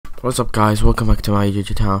What's up guys, welcome back to my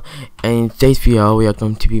YouTube channel, and in today's video we are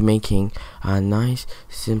going to be making a nice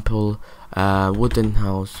simple wooden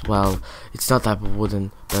house. Well, it's not type of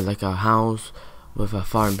wooden, but like a house with a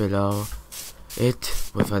farm below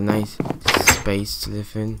it with a nice space to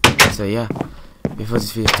live in. So yeah, before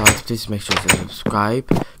this video starts, please make sure to subscribe,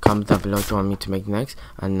 comment down below what you want me to make next,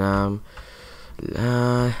 and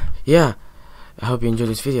yeah, I hope you enjoyed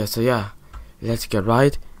this video. So yeah, let's get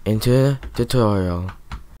right into the tutorial.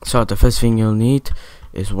 So the first thing you'll need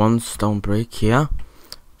is one stone brick here,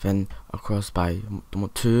 then across by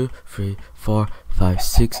 2, 3, 4, 5,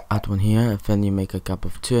 6, add one here, and then you make a gap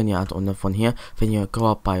of 2 and you add another one here, then you go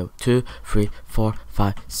up by 2, 3, 4,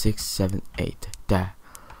 5, 6, 7, 8, there.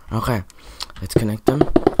 Okay, let's connect them.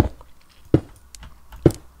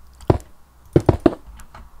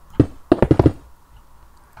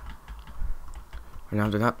 And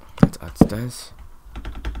after that, let's add stairs.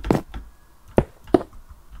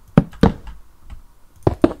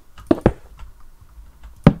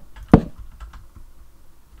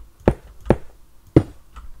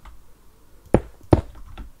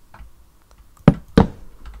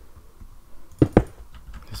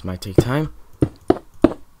 This might take time.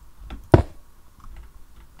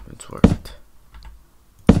 It's worth it.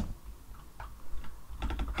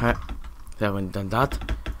 Alright, then when done that,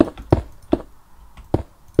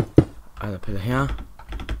 add a pillar here,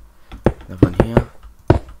 another one here.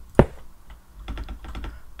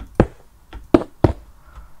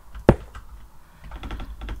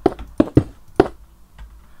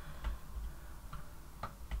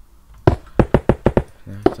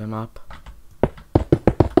 Connect them up.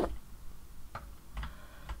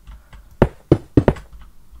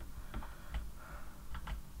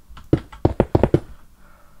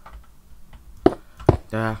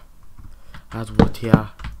 There, add wood here.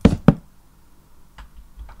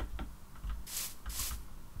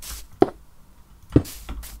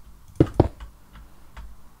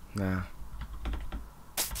 There.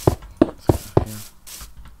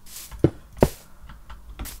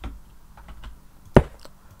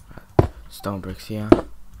 Stone bricks here.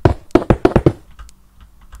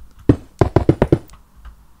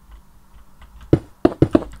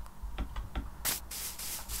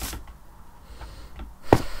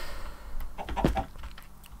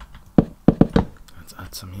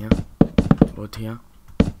 Add some here, wood here,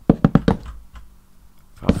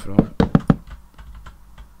 for our floor.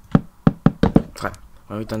 Okay,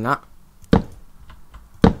 when we've done that,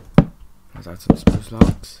 let's add some spruce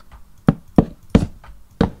logs.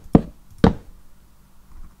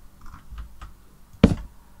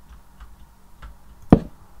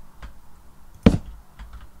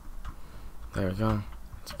 There we go,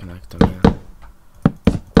 let's connect them here.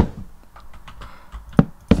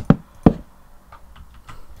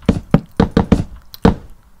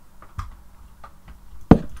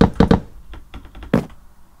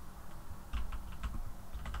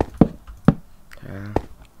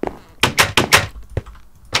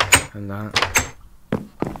 And that,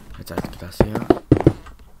 let's add glass here.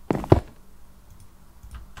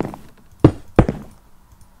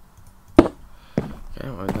 Okay,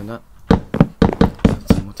 well we've done that, add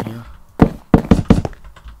some wood here.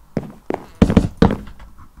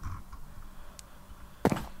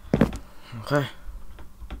 Okay,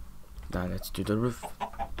 now let's do the roof. I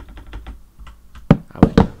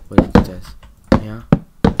will put this here.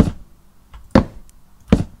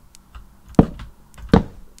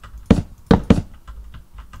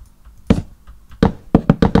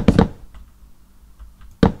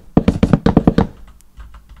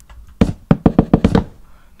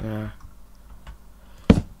 Yeah.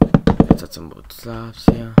 Let's add some wood slabs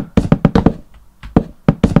here.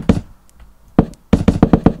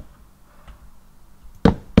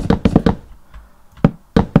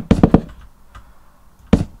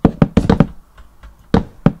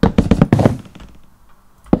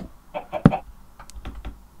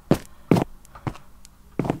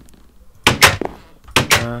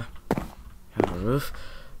 Have a roof.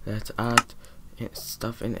 Let's add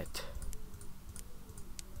stuff in it.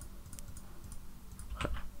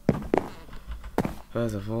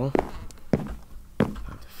 First of all,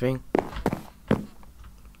 have the thing.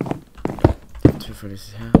 Two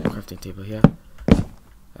furnaces here, crafting table here,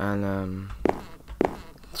 and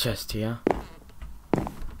chest here.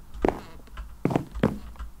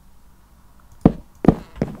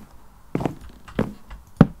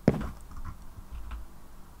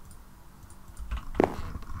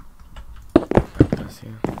 That's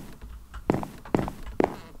here.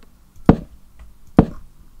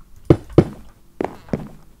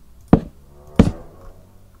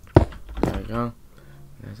 There we go.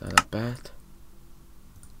 Let's add a bed.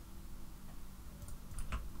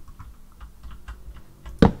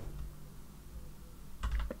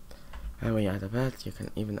 And when you add a bed, you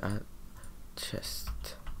can even add chest.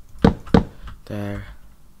 There.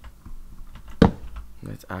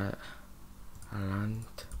 Let's add a land.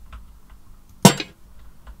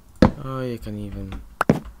 Oh, you can even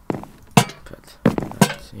put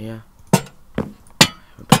that here.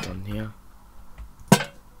 A bit on here.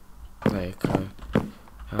 Like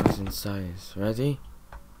house inside is ready.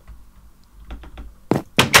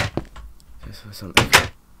 Just for some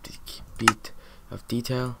extra bit of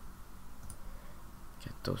detail.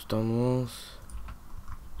 Get those stone walls.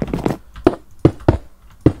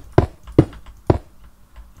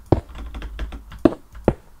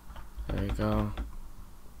 There we go.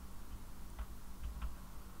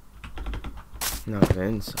 Now the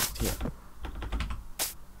inside here.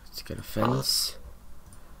 Let's get a fence.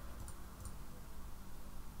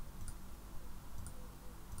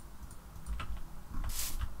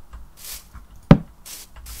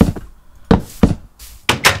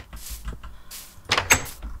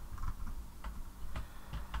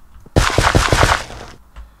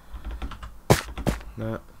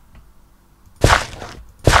 No.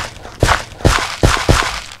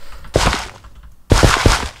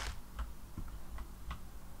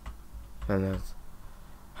 And let's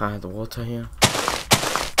hide the water here.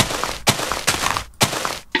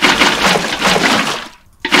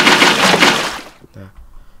 There.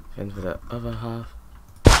 And for the other half.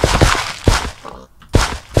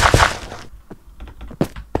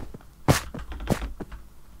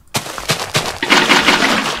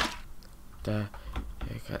 There.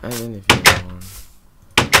 You can add in if you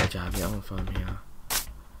want. You have your own farm here.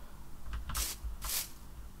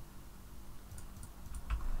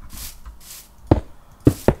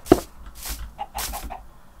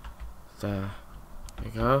 There we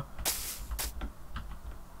go.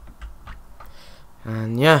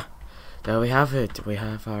 And yeah, there we have it. We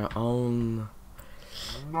have our own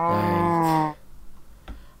like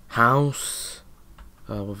house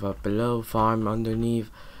with a below farm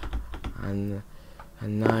underneath and a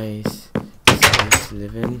nice space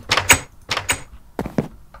living.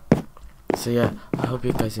 So yeah, I hope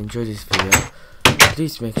you guys enjoyed this video.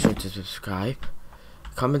 Please make sure to subscribe.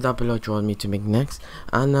 Comment down below what you want me to make next,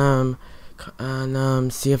 and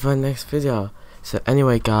see you for the next video. So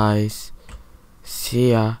anyway guys,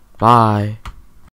 see ya, bye.